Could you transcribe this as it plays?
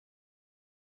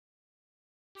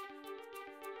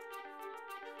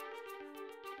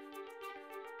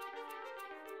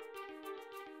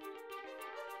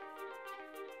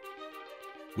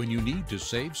When you need to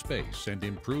save space and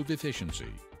improve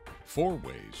efficiency, 4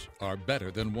 ways are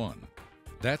better than 1.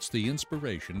 That's the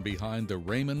inspiration behind the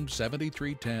Raymond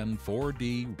 7310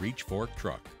 4D reach fork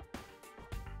truck.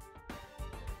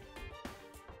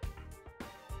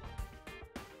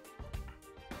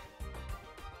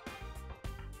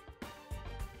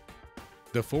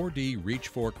 The 4D reach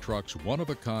fork truck's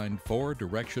one-of-a-kind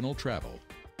 4-directional travel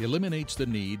eliminates the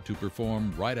need to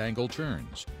perform right-angle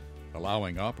turns,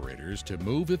 allowing operators to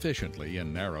move efficiently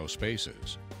in narrow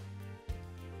spaces.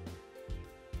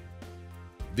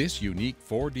 This unique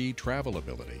 4D travel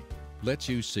ability lets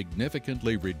you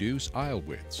significantly reduce aisle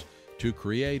widths to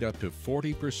create up to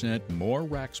 40% more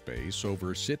rack space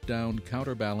over sit-down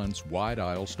counterbalance wide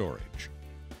aisle storage.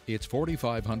 Its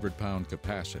 4,500-pound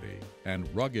capacity and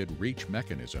rugged reach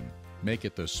mechanism make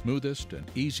it the smoothest and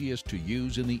easiest to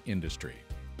use in the industry.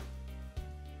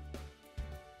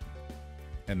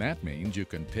 And that means you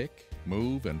can pick,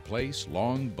 move, and place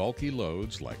long, bulky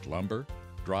loads like lumber,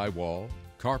 drywall,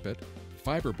 carpet,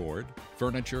 fiberboard,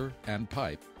 furniture, and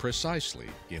pipe precisely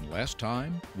in less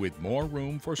time with more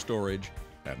room for storage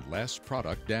and less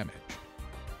product damage.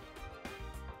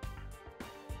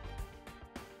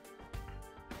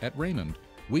 At Raymond,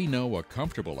 we know a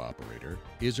comfortable operator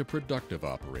is a productive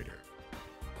operator.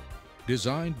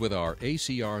 Designed with our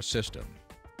ACR system,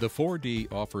 the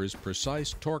 4D offers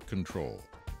precise torque control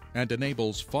and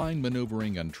enables fine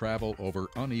maneuvering and travel over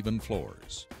uneven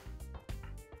floors.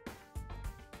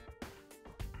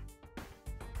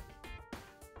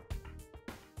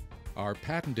 Our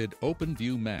patented open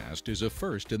view mast is a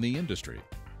first in the industry.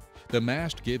 The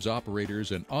mast gives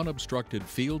operators an unobstructed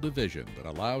field of vision that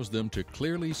allows them to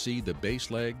clearly see the base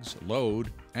legs,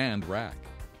 load, and rack.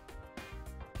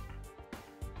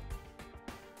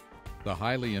 The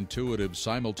highly intuitive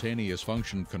simultaneous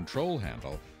function control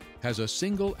handle has a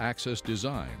single-axis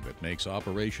design that makes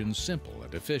operations simple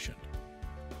and efficient.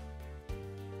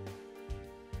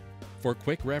 For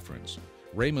quick reference,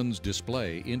 Raymond's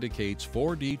display indicates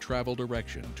 4D travel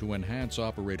direction to enhance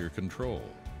operator control.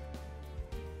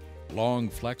 Long,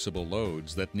 flexible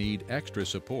loads that need extra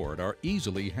support are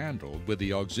easily handled with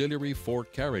the auxiliary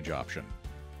fork carriage option,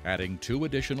 adding 2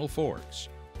 additional forks.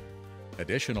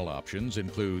 Additional options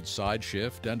include side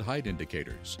shift and height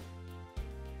indicators.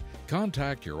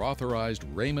 Contact your authorized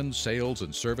Raymond Sales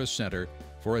and Service Center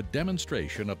for a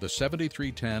demonstration of the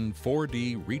 7310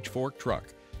 4D reach fork truck,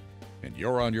 and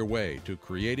you're on your way to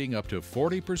creating up to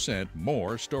 40%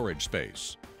 more storage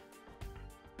space.